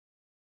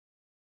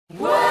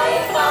Way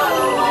far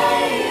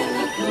away in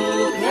the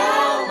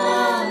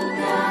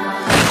Kookamunga.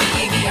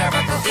 Iggy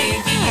Arbuckle,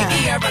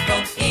 Iggy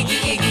Arbuckle,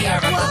 Iggy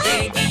Arbuckle,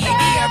 Iggy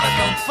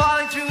Arbuckle.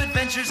 Falling through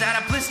adventures at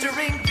a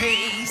blistering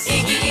pace.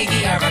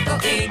 Iggy Arbuckle,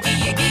 Iggy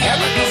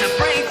Arbuckle. He's a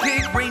brave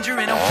big ranger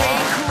in a way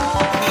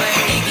cool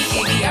place.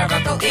 Iggy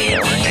Arbuckle,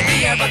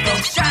 Iggy Arbuckle.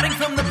 Shouting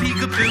from the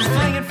peekaboo,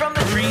 flying from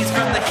the trees,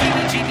 from the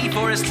heebie-jeebie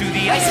forest to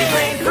the icy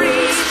rain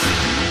freeze.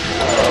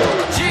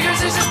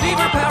 Jiggers is his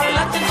beaver power,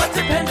 reluctant but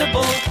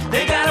dependable.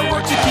 They gotta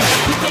work to keep the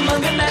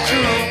Kookamunga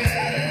natural.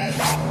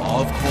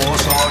 Of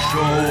course, our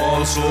show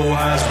also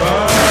has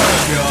bad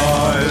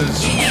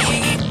guys.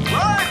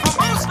 Live from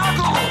Moose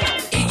Knuckle!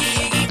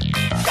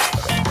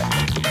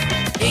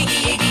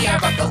 Iggy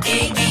Arbuckle,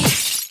 Iggy.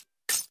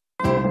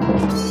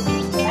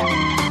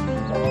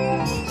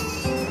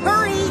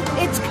 Hurry!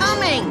 It's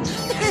coming!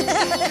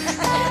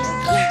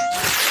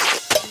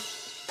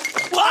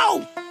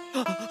 Whoa!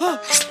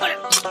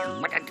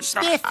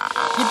 Spiff,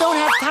 you don't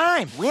have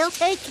time. We'll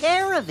take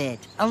care of it.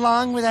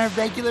 Along with our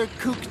regular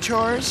kook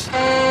chores.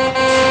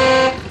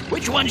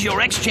 Which one's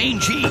your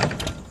ex-changee?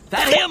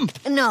 That him?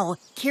 No,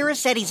 Kira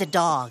said he's a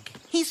dog.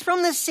 He's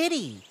from the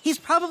city. He's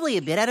probably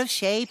a bit out of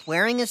shape,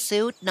 wearing a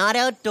suit, not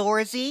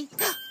outdoorsy.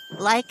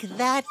 Like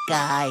that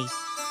guy.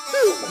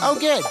 Oh,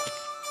 good.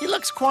 He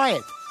looks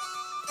quiet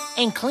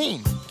and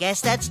clean.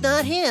 Guess that's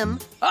not him.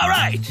 All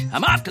right,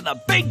 I'm off to the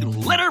big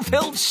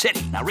litter-filled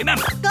city. Now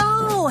remember,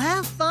 Go,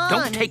 have fun.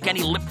 don't take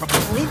any lip from...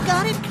 We've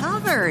got it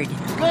covered.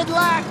 Good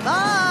luck.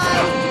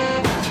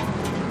 Bye.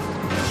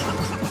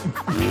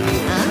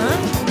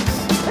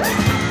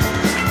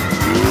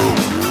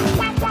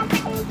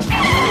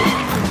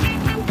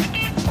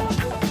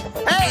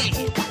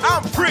 Hey,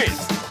 I'm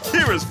Prince,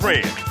 Kira's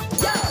friend.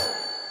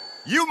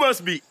 You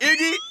must be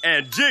Iggy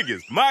and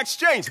Jiggers, my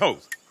exchange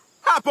host.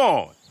 Hop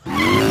on.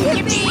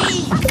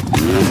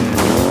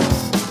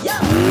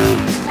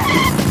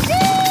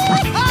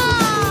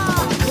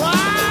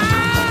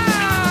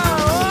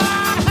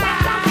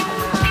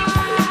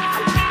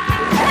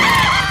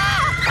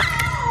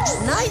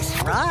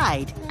 Nice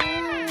ride.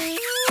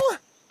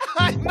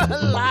 I'm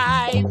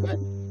alive.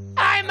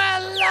 I'm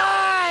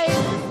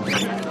alive.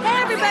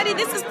 Hey everybody,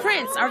 this is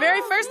Prince, our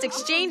very first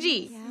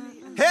exchangee.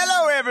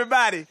 Hello,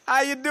 everybody.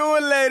 How you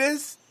doing,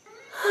 ladies?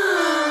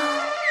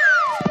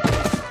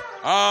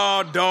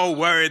 Oh, don't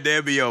worry,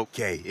 they'll be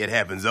okay. It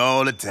happens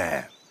all the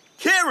time.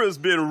 Kira's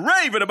been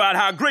raving about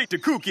how great the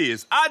kook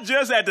is. I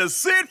just had to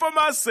see it for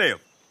myself.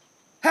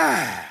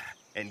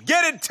 And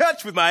get in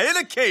touch with my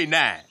inner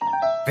K9.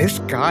 This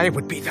guy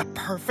would be the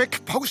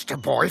perfect poster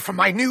boy for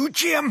my new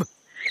gym.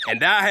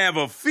 And I have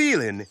a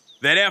feeling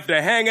that after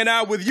hanging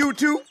out with you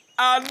two,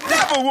 I'll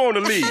never want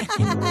to leave.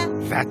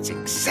 That's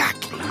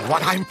exactly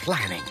what I'm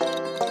planning.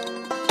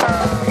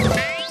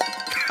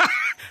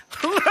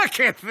 Look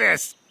at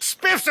this.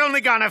 Spiff's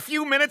only gone a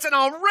few minutes and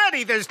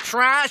already there's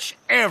trash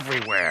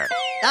everywhere.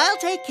 I'll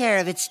take care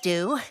of it,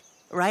 Stu.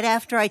 Right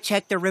after I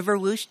check the River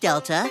Whoosh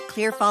Delta,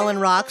 clear fallen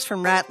rocks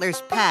from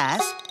Rattler's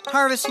Pass,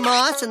 harvest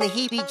moss and the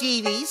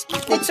heebie-jeebies,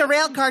 fix a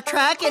railcar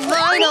track and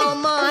mine all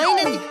mine,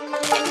 and...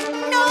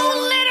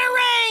 No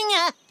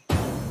littering!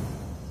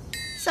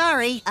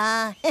 Sorry,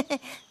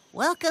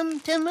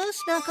 welcome to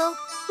Moose Knuckle.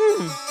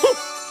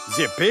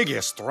 The pig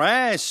is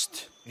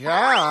stressed.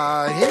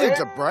 Yeah, he needs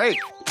a break.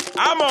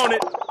 I'm on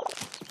it.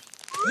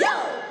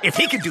 If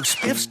he can do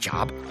Spiff's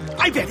job,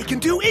 I bet he can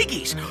do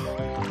Iggy's.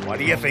 What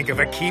do you think of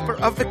a keeper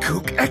of the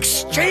kook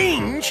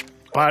exchange,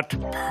 but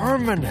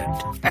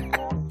permanent?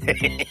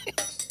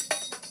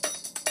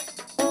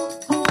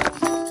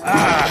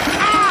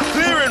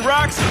 Clearing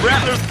rocks in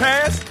Rattler's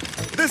Pass?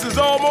 This is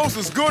almost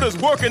as good as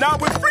working out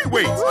with free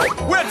weights.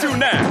 Where to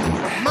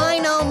now?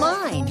 Mine all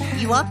mine.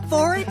 You up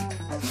for it?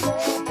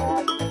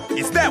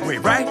 It's that way,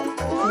 right?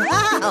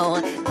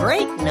 Wow,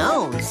 great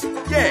nose.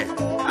 Yeah,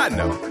 I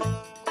know.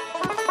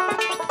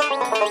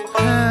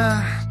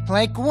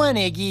 Like one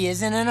Iggy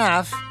isn't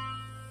enough.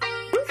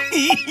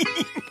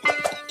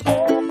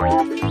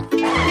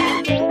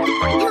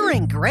 You're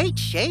in great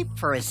shape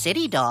for a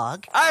city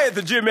dog. I hit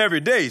the gym every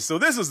day, so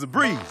this is the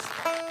breeze.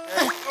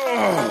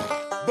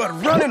 But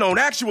running on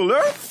actual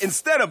earth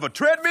instead of a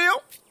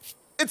treadmill?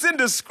 It's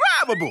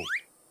indescribable.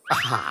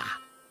 Aha.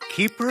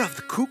 Keeper of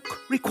the kook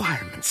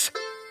requirements.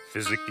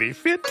 Physically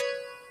fit?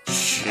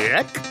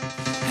 Check.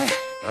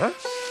 Huh?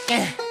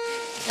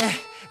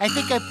 I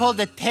think I pulled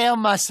a tail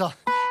muscle.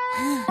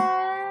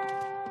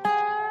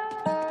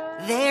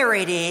 There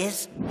it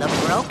is, the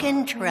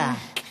broken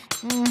track.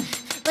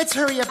 Let's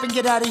hurry up and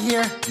get out of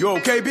here. You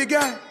okay, big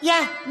guy?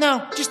 Yeah,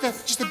 no, just a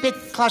bit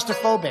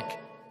claustrophobic.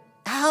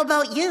 How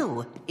about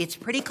you? It's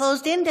pretty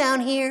closed in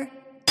down here.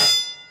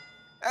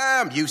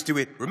 I'm used to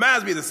it.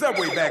 Reminds me of the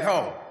subway back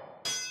home.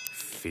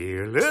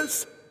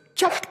 Fearless?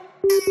 Check.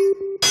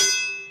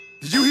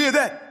 Did you hear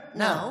that?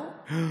 No.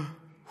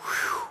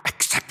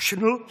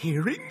 Exceptional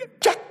hearing?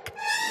 Check.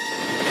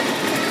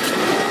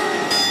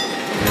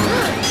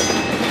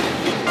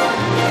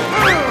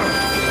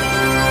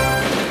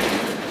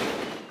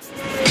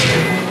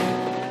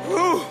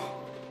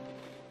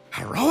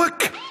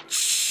 Heroic?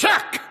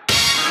 Check.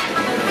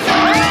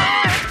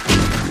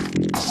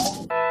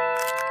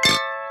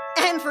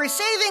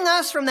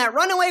 from that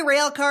runaway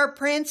rail car,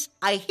 Prince,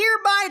 I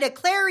hereby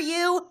declare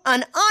you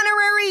an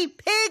honorary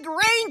pig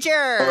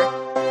ranger.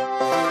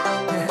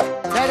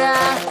 Ta-da!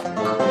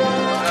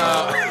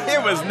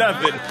 It was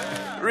nothing,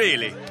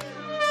 really.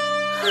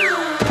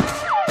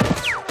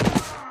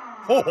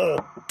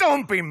 Oh,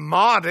 don't be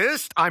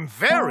modest. I'm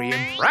very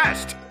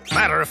impressed.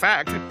 Matter of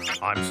fact,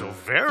 I'm so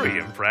very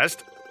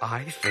impressed,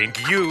 I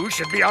think you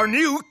should be our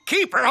new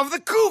keeper of the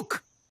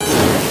cook.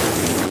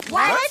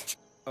 What?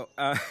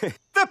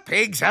 The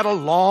pigs had a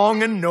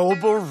long and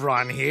noble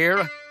run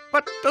here,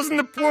 but doesn't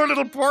the poor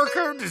little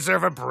porker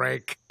deserve a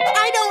break?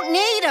 I don't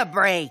need a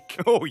break.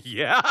 Oh,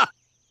 yeah?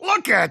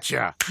 Look at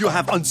you. You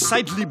have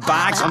unsightly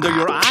bags under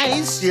your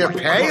eyes. You're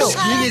pale. Your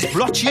skin is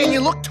blotchy. And you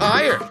look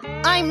tired.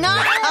 I'm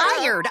not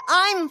tired.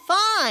 I'm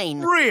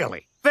fine.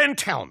 Really? Then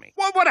tell me,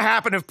 what would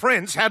happen if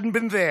Prince hadn't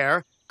been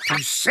there to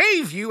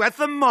save you at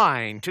the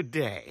mine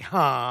today,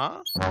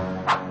 huh?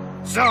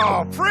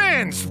 So,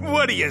 Prince,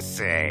 what do you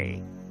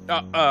say?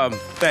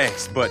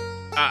 Thanks, but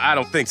I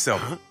don't think so.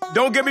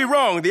 Don't get me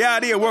wrong, the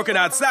idea of working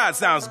outside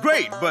sounds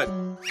great, but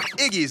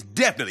Iggy is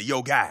definitely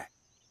your guy.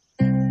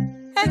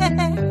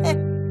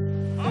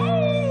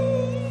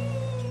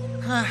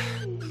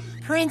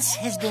 Prince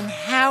has been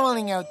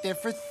howling out there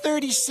for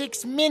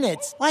 36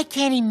 minutes. Why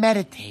can't he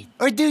meditate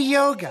or do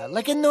yoga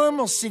like a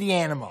normal city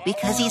animal?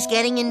 Because he's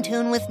getting in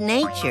tune with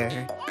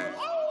nature.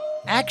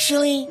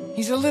 Actually,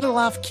 he's a little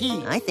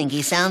off-key. I think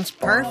he sounds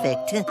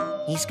perfect.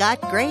 He's got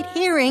great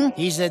hearing.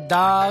 He's a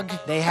dog.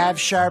 They have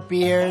sharp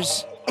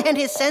ears. And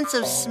his sense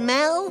of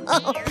smell?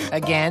 Oh,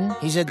 Again,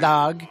 he's a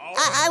dog.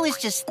 I was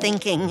just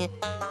thinking,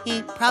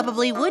 he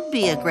probably would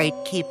be a great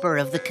keeper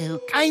of the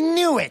cook. I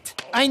knew it.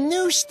 I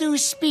knew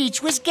Stu's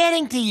speech was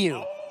getting to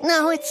you.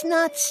 No, it's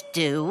not,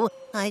 Stu.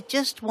 I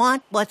just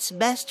want what's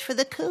best for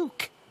the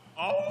kook.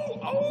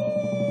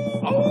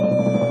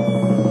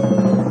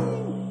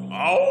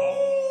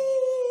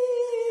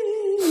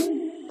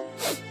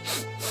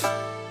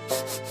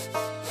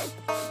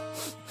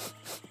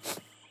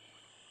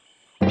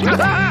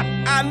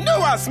 I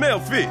know I smell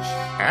fish.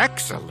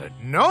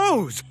 Excellent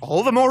nose.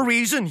 All the more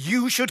reason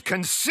you should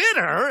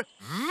consider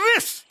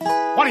this.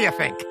 What do you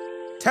think?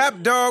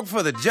 Top dog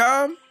for the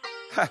job?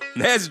 Ha,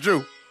 that's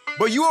true.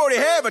 But you already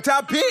have a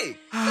top pig.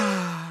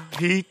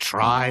 He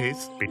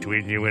tries.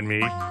 Between you and me,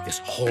 this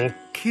whole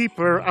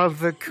keeper of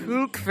the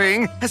kook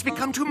thing has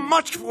become too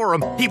much for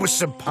him. He was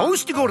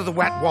supposed to go to the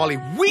Wet Wally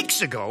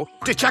weeks ago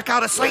to check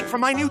out a site for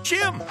my new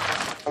gym.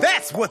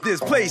 That's what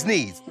this place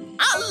needs.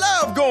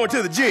 I love going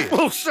to the gym.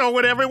 Well, so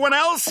would everyone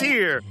else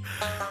here.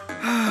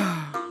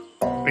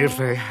 If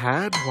they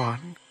had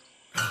one.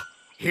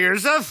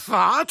 Here's a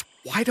thought.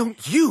 Why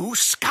don't you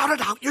scout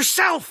it out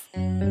yourself?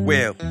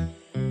 Well,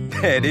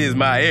 that is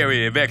my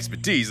area of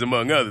expertise,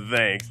 among other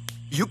things.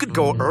 You could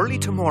go early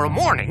tomorrow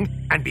morning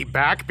and be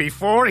back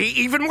before he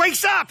even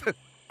wakes up.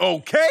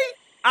 Okay,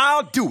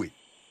 I'll do it.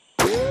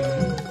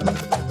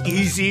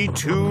 Easy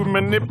to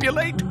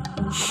manipulate?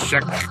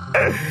 Check.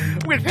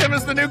 With him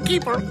as the new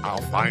keeper,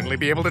 I'll finally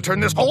be able to turn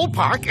this whole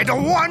park into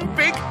one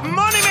big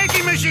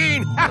money-making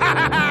machine.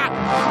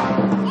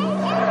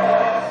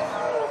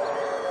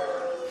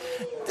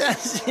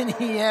 Doesn't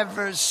he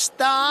ever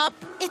stop?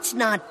 It's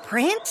not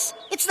Prince.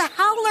 It's the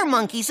howler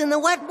monkeys in the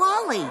Wet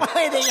Wally.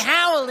 Why are they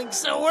howling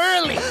so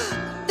early?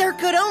 There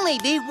could only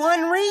be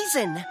one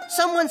reason.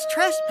 Someone's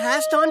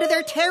trespassed onto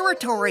their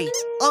territory.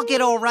 I'll get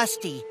all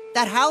rusty.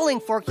 That howling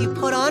fork you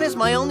put on is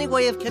my only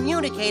way of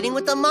communicating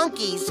with the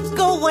monkeys.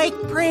 Go wake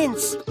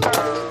Prince.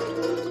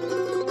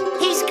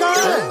 He's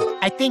gone.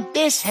 I think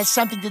this has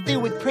something to do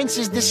with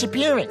Prince's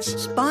disappearance.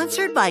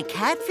 Sponsored by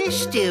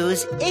Catfish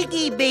Stu's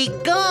Iggy Be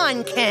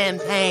Gone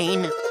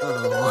campaign.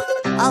 Oh,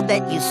 I'll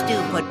bet you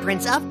Stu put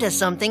Prince up to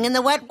something in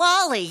the Wet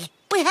Wally.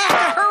 We have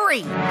to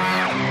hurry.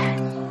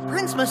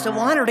 Prince must have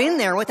wandered in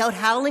there without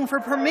howling for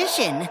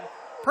permission.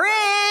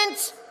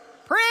 Prince!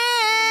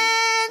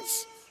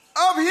 Prince!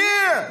 Up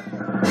here!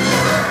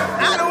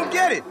 I don't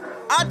get it.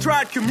 I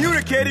tried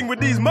communicating with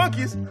these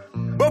monkeys,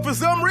 but for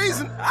some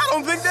reason, I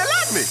don't think they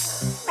like me.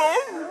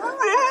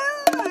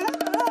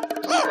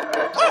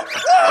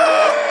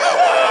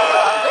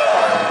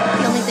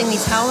 The only thing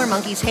these howler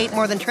monkeys hate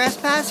more than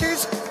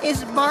trespassers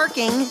is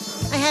barking.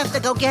 I have to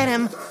go get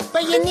him.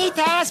 But you need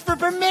to ask for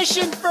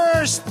permission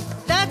first.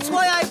 That's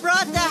why I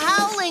brought the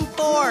howling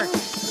fork.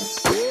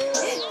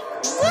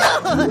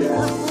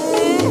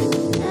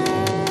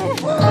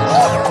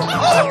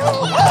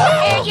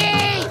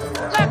 Iggy!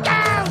 Look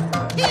out!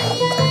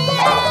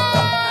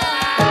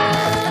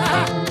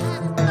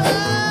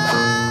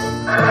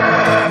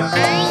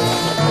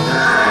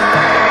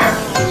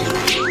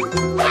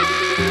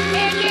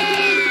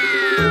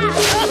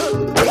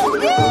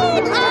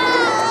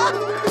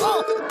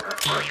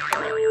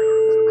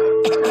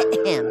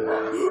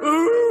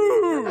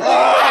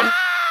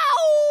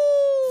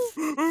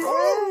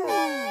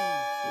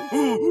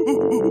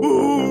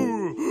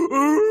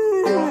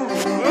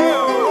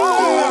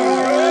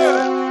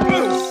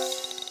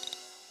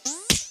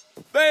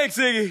 Thanks,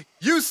 Iggy.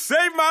 You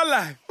saved my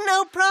life.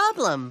 No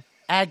problem.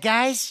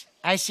 Guys,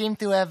 I seem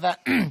to have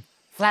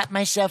flap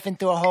myself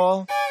into a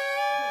hole?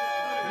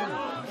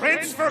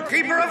 Prince for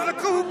keeper of the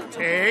coop.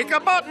 Take a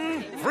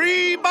button.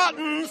 Free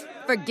buttons.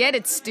 Forget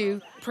it,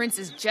 Stu. Prince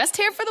is just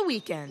here for the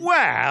weekend.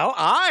 Well,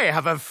 I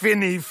have a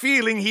finny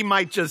feeling he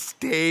might just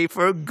stay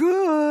for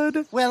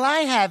good. Well, I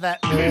have a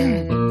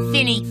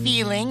finny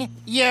feeling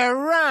you're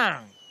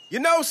wrong. You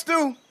know,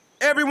 Stu,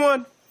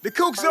 everyone, the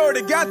Kook's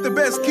already got the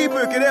best keeper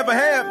it could ever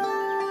have.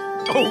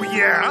 Oh,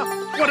 yeah?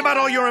 What about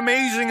all your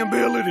amazing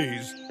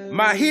abilities?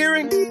 My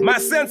hearing, my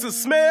sense of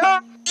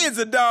smell is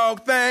a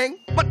dog thing.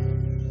 But,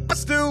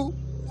 Stu,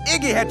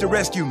 Iggy had to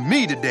rescue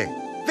me today.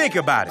 Think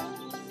about it.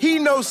 He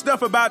knows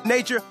stuff about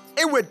nature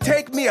it would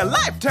take me a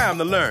lifetime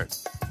to learn.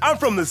 I'm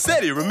from the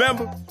city,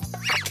 remember?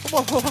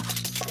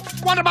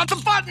 What about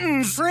the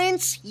buttons?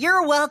 Prince,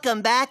 you're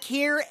welcome back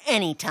here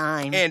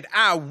anytime. And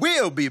I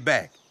will be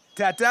back.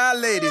 Ta-ta,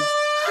 ladies.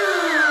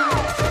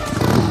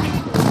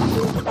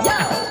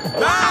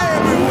 Bye,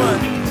 everyone.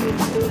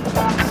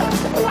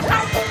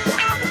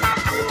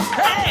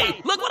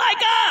 Hey, look what I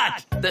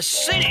got! The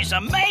city's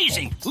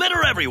amazing.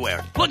 Litter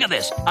everywhere. Look at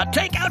this, a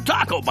takeout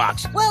taco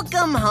box.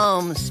 Welcome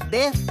home,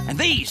 Spiff. And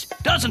these,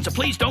 dozens of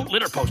please don't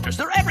litter posters.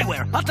 They're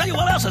everywhere. I'll tell you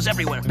what else is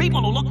everywhere.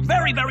 People who look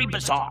very, very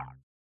bizarre.